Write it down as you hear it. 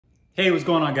Hey, what's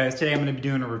going on, guys? Today I'm going to be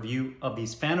doing a review of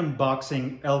these Phantom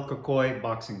Boxing El Cucuy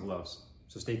boxing gloves.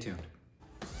 So stay tuned.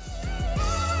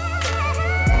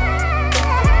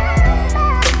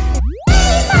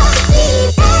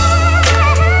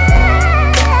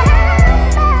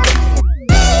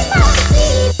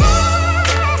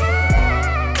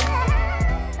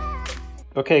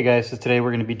 Okay guys, so today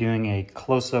we're going to be doing a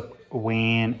close-up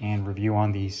weigh-in and review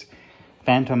on these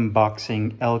Phantom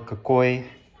Boxing El Cucuy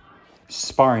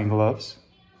sparring gloves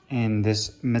in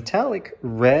this metallic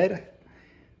red,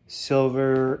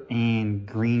 silver, and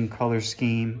green color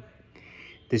scheme.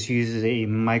 This uses a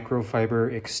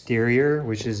microfiber exterior,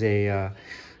 which is a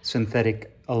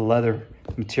synthetic leather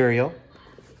material.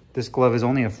 This glove is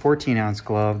only a 14-ounce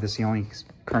glove. This is the only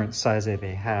current size that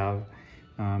they have.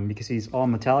 You can see it's all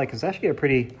metallic. It's actually a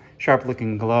pretty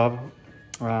sharp-looking glove.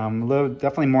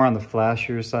 Definitely more on the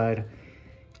flashier side,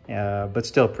 but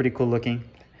still pretty cool looking.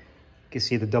 You can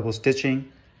see the double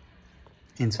stitching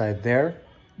inside there,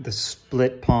 the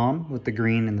split palm with the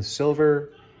green and the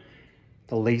silver,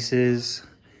 the laces.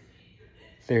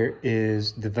 There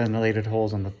is the ventilated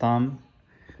holes on the thumb.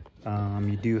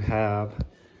 You do have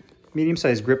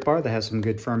medium-sized grip bar that has some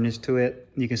good firmness to it.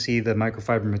 You can see the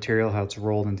microfiber material, how it's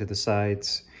rolled into the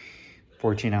sides,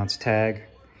 14-ounce tag.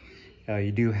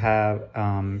 You do have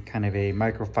kind of a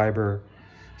microfiber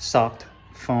soft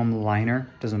foam liner,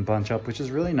 doesn't bunch up, which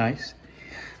is really nice.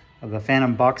 The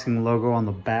Phantom Boxing logo on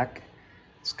the back,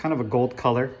 it's kind of a gold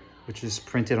color, which is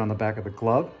printed on the back of the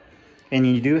glove. And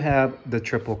you do have the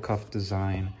triple cuff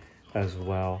design as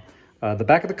well. The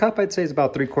back of the cuff, I'd say, is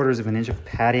about 3/4 of an inch of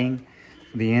padding.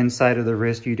 The inside of the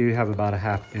wrist, you do have about a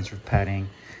 1/2 inch of padding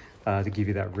to give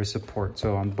you that wrist support.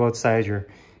 So on both sides, your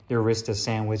wrist is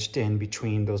sandwiched in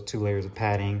between those two layers of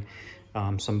padding.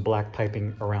 Some black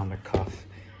piping around the cuff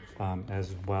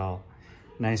as well.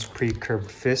 Nice pre-curved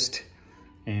fist.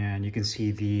 And you can see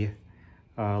the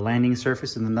landing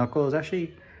surface in the knuckle is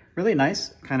actually really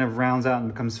nice. Kind of rounds out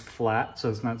and becomes flat, so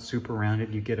it's not super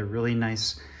rounded. You get a really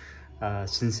nice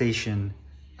sensation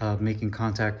of making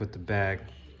contact with the bag.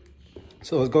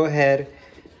 So let's go ahead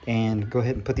and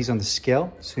put these on the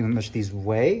scale, see how much these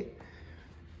weigh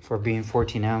for being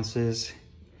 14 ounces.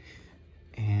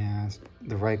 And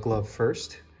the right glove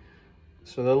first.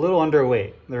 So they're a little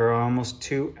underweight. They're almost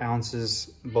 2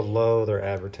 ounces below their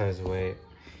advertised weight.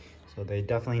 So they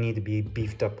definitely need to be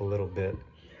beefed up a little bit.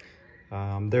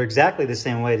 They're exactly the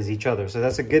same weight as each other. So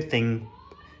that's a good thing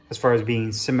as far as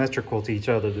being symmetrical to each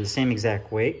other. They're the same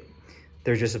exact weight.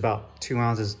 They're just about 2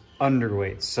 ounces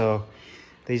underweight. So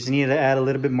they just need to add a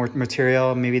little bit more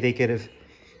material. Maybe they could have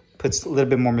put a little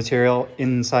bit more material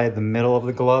inside the middle of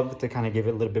the glove to kind of give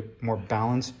it a little bit more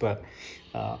balance, but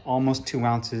almost 2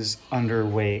 ounces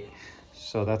underweight.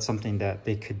 So that's something that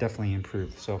they could definitely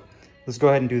improve. So let's go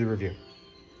ahead and do the review.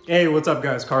 Hey, what's up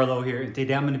guys? Carlo here. And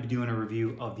today I'm going to be doing a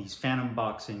review of these Phantom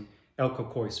Boxing El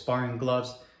Cucuy sparring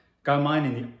gloves. Got mine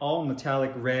in the all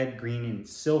metallic red, green, and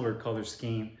silver color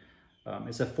scheme.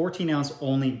 It's a 14-ounce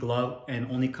only glove and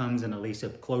only comes in a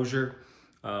lace-up closure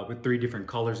with 3 different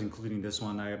colors, including this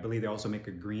one. I believe they also make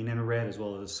a green and a red, as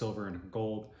well as a silver and a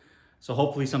gold. So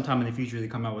hopefully sometime in the future they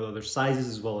come out with other sizes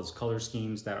as well as color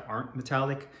schemes that aren't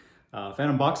metallic.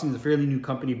 Phantom Boxing is a fairly new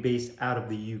company based out of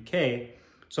the UK.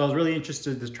 So I was really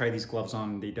interested to try these gloves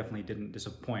on, and they definitely didn't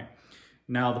disappoint.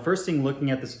 Now, the first thing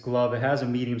looking at this glove, it has a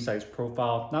medium-sized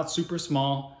profile, not super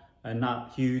small and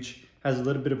not huge, has a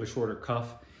little bit of a shorter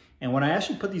cuff. And when I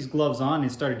actually put these gloves on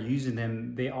and started using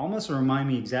them, they almost remind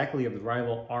me exactly of the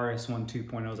rival RS1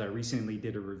 2.0s I recently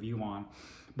did a review on.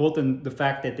 Both in the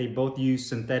fact that they both use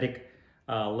synthetic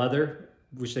leather,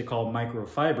 which they call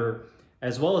microfiber,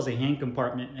 as well as a hand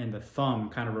compartment and the thumb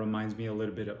kind of reminds me a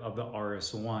little bit of the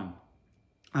RS1.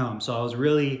 So I was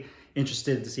really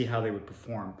interested to see how they would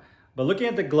perform. But looking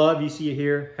at the glove, you see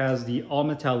here has the all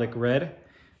metallic red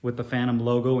with the Phantom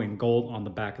logo in gold on the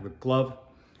back of the glove.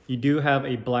 You do have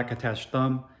a black attached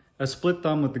thumb, a split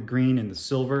thumb with the green and the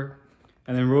silver.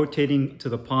 And then rotating to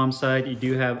the palm side, you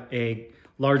do have a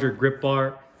larger grip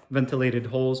bar, ventilated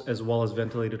holes, as well as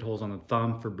ventilated holes on the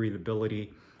thumb for breathability,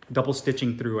 double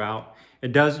stitching throughout.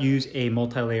 It does use a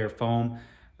multi-layer foam,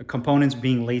 components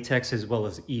being latex as well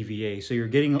as EVA. So you're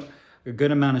getting a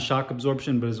good amount of shock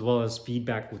absorption, but as well as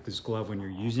feedback with this glove when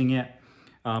you're using it.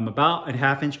 About a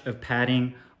 1/2 inch of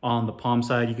padding on the palm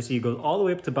side. You can see it goes all the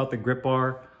way up to about the grip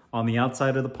bar on the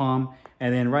outside of the palm,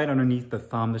 and then right underneath the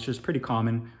thumb. That's just pretty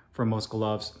common for most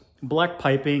gloves. Black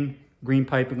piping, green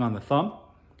piping on the thumb.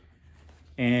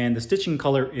 And the stitching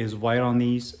color is white on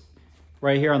these.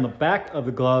 Right here on the back of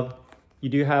the glove, you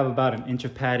do have about 1 inch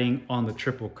of padding on the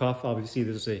triple cuff. Obviously,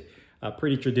 this is a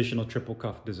pretty traditional triple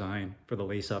cuff design for the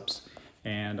lace-ups.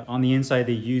 And on the inside,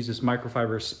 they use this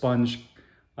microfiber sponge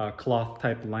cloth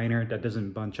type liner that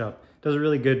doesn't bunch up. Does a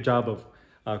really good job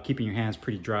of keeping your hands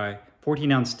pretty dry.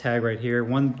 14-ounce tag right here.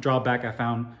 One drawback I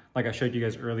found, like I showed you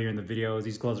guys earlier in the video, is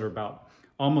these gloves are about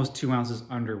almost 2 ounces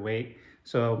underweight.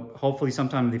 So hopefully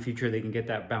sometime in the future they can get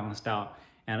that balanced out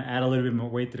and add a little bit more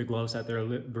weight to the gloves, that they're a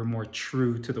little bit more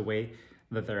true to the weight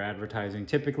that they're advertising.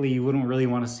 Typically, you wouldn't really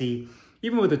want to see,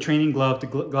 even with a training glove, the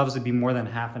gloves would be more than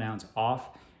 ½ an ounce off.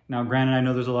 Now, granted, I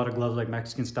know there's a lot of gloves like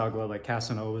Mexican style glove, like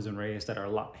Casanovas and Reyes, that are a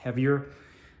lot heavier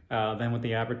than what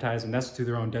they advertise, and that's to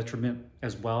their own detriment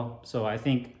as well. So I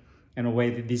think in a way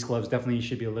that these gloves definitely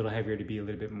should be a little heavier to be a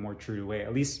little bit more true to weight,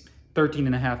 at least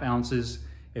 13.5 ounces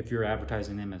if you're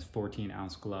advertising them as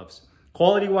 14-ounce gloves.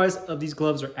 Quality-wise of these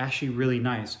gloves are actually really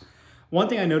nice. One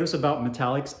thing I notice about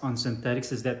metallics on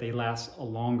synthetics is that they last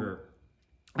longer.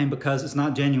 And because it's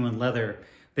not genuine leather,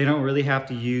 they don't really have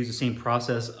to use the same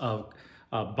process of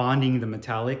bonding the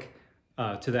metallic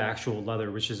to the actual leather,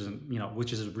 which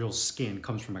is real skin,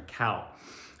 comes from a cow.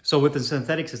 So with the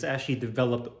synthetics, it's actually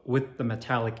developed with the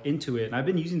metallic into it. And I've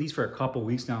been using these for a couple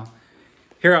weeks now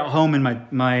here at home in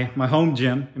my home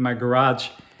gym, in my garage.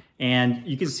 And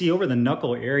you can see over the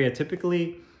knuckle area,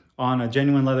 typically on a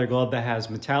genuine leather glove that has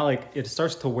metallic, it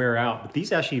starts to wear out. But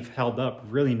these actually have held up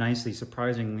really nicely,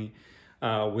 surprisingly,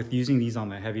 with using these on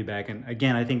the heavy bag. And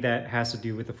again, I think that has to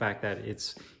do with the fact that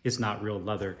it's not real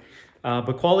leather.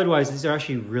 But quality-wise, these are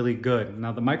actually really good.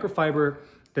 Now, the microfiber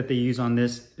that they use on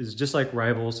this is just like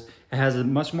Rivals. It has a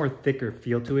much more thicker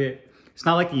feel to it. It's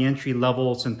not like the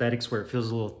entry-level synthetics where it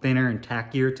feels a little thinner and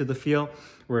tackier to the feel,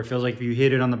 where it feels like if you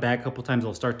hit it on the bag a couple times,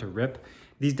 it'll start to rip.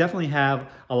 These definitely have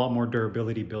a lot more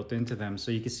durability built into them.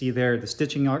 So you can see there, the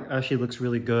stitching actually looks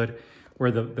really good,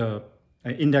 where the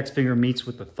index finger meets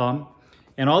with the thumb.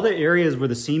 And all the areas where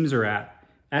the seams are at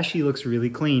actually looks really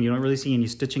clean. You don't really see any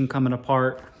stitching coming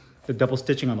apart. The double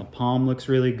stitching on the palm looks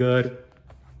really good.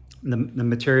 The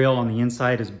material on the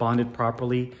inside is bonded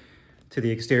properly to the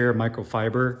exterior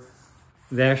microfiber.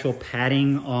 The actual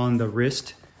padding on the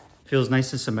wrist feels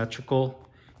nice and symmetrical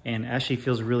and actually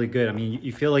feels really good. I mean,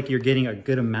 you feel like you're getting a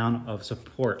good amount of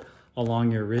support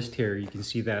along your wrist here. You can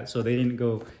see that. So they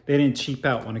didn't cheap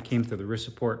out when it came to the wrist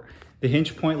support. The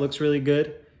hinge point looks really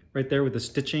good right there with the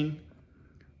stitching.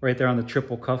 Right there on the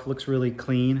triple cuff looks really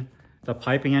clean. The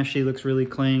piping actually looks really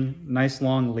clean. Nice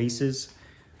long laces.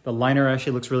 The liner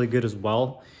actually looks really good as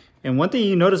well. And one thing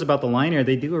you notice about the liner,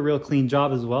 they do a real clean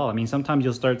job as well. I mean, sometimes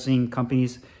you'll start seeing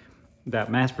companies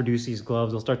that mass produce these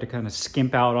gloves, they'll start to kind of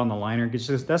skimp out on the liner.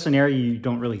 That's an area you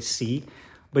don't really see.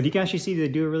 But you can actually see they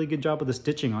do a really good job with the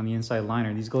stitching on the inside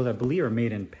liner. These gloves, I believe, are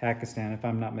made in Pakistan, if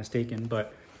I'm not mistaken.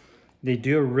 But they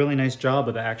do a really nice job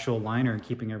of the actual liner and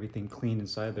keeping everything clean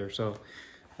inside there. So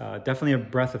definitely a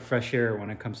breath of fresh air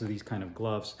when it comes to these kind of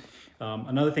gloves.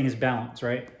 Another thing is balance,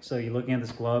 right? So you're looking at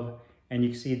this glove, and you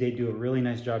can see they do a really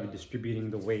nice job of distributing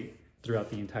the weight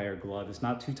throughout the entire glove. It's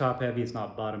not too top heavy, it's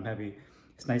not bottom heavy.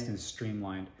 It's nice and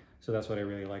streamlined. So that's what I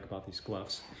really like about these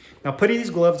gloves. Now, putting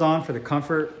these gloves on for the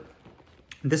comfort,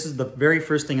 this is the very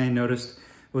first thing I noticed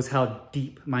was how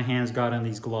deep my hands got on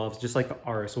these gloves, just like the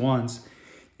RS1s.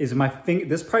 This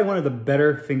is probably one of the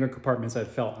better finger compartments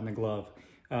I've felt on the glove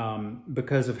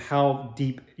because of how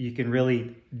deep you can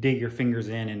really dig your fingers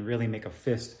in and really make a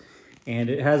fist.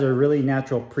 And it has a really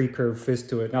natural pre-curved fist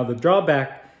to it. Now, the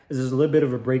drawback is there's a little bit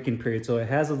of a break-in period. So it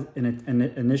has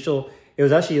an initial, it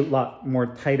was actually a lot more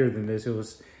tighter than this. It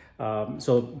was,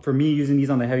 so for me using these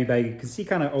on the heavy bag, you can see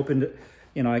kind of opened,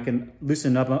 you know, I can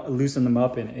loosen them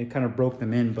up and it kind of broke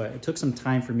them in, but it took some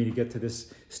time for me to get to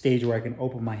this stage where I can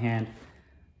open my hand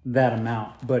that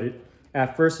amount. But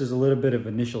at first there's a little bit of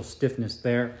initial stiffness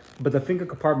there, but the finger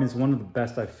compartment is one of the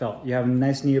best I've felt. You have a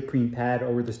nice neoprene pad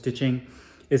over the stitching.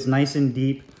 It's nice and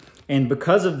deep. And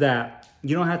because of that,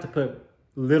 you don't have to put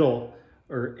little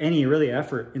or any really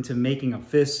effort into making a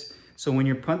fist. So when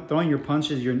you're throwing your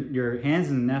punches, your hand's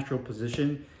in a natural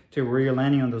position to where you're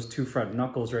landing on those two front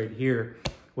knuckles right here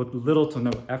with little to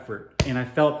no effort. And I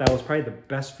felt that was probably the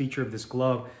best feature of this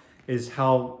glove, is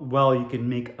how well you can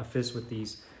make a fist with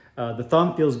these. The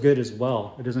thumb feels good as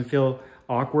well. It doesn't feel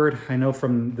awkward. I know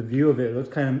from the view of it, it looks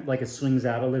kind of like it swings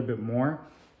out a little bit more,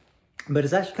 but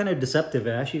it's actually kind of deceptive.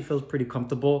 It actually feels pretty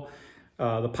comfortable.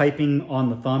 The piping on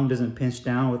the thumb doesn't pinch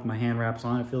down with my hand wraps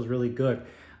on. It feels really good.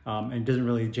 And doesn't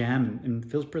really jam and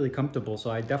feels pretty comfortable.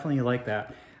 So I definitely like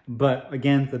that. But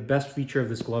again, the best feature of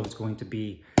this glove is going to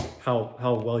be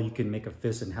how well you can make a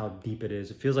fist and how deep it is.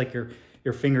 It feels like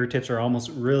your fingertips are almost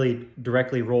really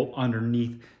directly rolled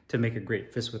underneath to make a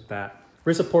great fist with that.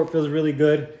 Wrist support feels really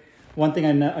good. One thing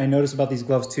I noticed about these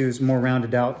gloves too is more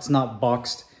rounded out. It's not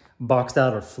boxed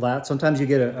out or flat. Sometimes you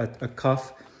get a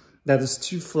cuff that is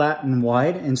too flat and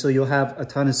wide, and so you'll have a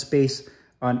ton of space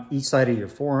on each side of your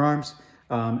forearms.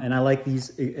 And I like these.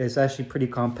 It's actually pretty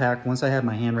compact. Once I have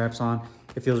my hand wraps on,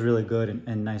 it feels really good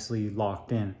and nicely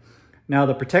locked in. Now,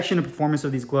 the protection and performance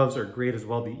of these gloves are great as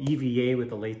well. The EVA with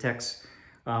the latex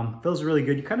feels really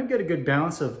good. You kind of get a good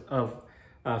balance of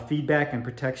feedback and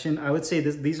protection. I would say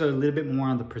these are a little bit more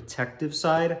on the protective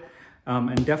side,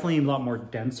 and definitely a lot more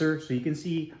denser. So you can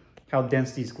see how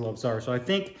dense these gloves are. So I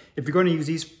think if you're going to use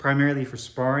these primarily for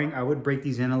sparring, I would break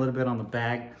these in a little bit on the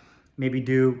bag. Maybe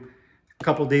do a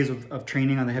couple of days of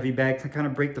training on the heavy bag to kind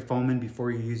of break the foam in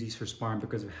before you use these for sparring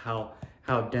because of how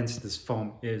dense this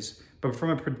foam is. But from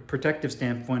a protective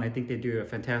standpoint, I think they do a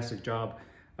fantastic job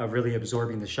of really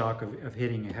absorbing the shock of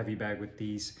hitting a heavy bag with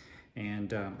these.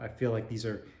 And I feel like these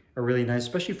are really nice,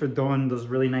 especially for throwing those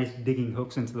really nice digging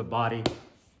hooks into the body.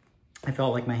 I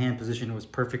felt like my hand position was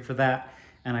perfect for that,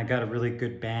 and I got a really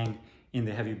good bang in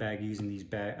the heavy bag using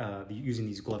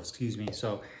these gloves, excuse me.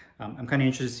 So I'm kind of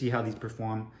interested to see how these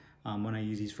perform when I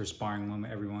use these for sparring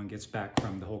when everyone gets back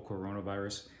from the whole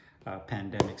coronavirus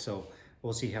pandemic. So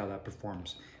we'll see how that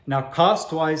performs. Now,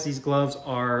 cost-wise, these gloves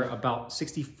are about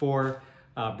 64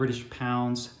 British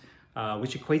pounds,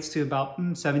 which equates to about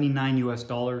 $79 US,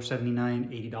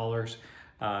 $79,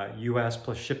 $80 US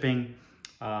plus shipping,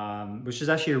 which is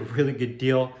actually a really good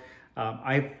deal.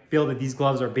 I feel that these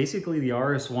gloves are basically the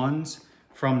RS1s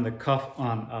from the cuff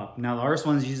on up. Now, the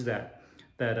RS1s use that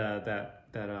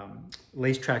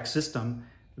lace track system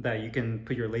that you can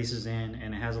put your laces in,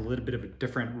 and it has a little bit of a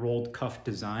different rolled cuff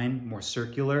design, more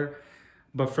circular.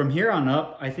 But from here on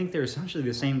up, I think they're essentially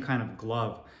the same kind of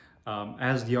glove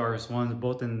as the RS1s,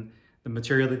 both in the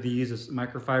material that they use is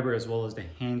microfiber as well as the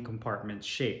hand compartment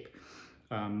shape.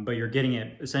 But you're getting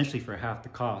it essentially for half the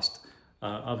cost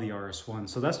of the RS1.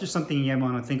 So that's just something you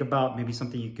want to think about, maybe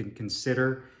something you can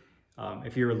consider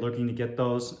if you're looking to get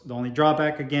those. The only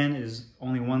drawback, again, is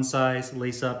only one size,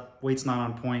 lace up, weight's not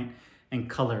on point, and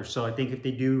color. So I think if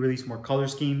they do release more color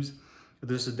schemes,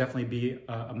 this would definitely be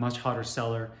a much hotter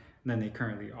seller than they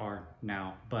currently are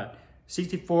now. But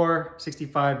 64,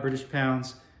 65 British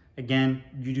pounds. Again,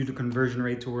 you do the conversion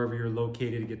rate to wherever you're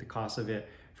located to get the cost of it.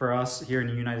 For us here in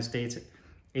the United States,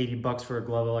 80 bucks for a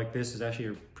glove like this is actually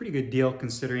a pretty good deal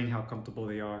considering how comfortable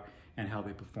they are and how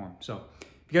they perform. So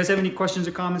if you guys have any questions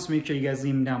or comments, make sure you guys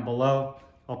leave them down below.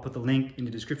 I'll put the link in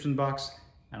the description box,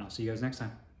 and I'll see you guys next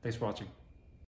time. Thanks for watching.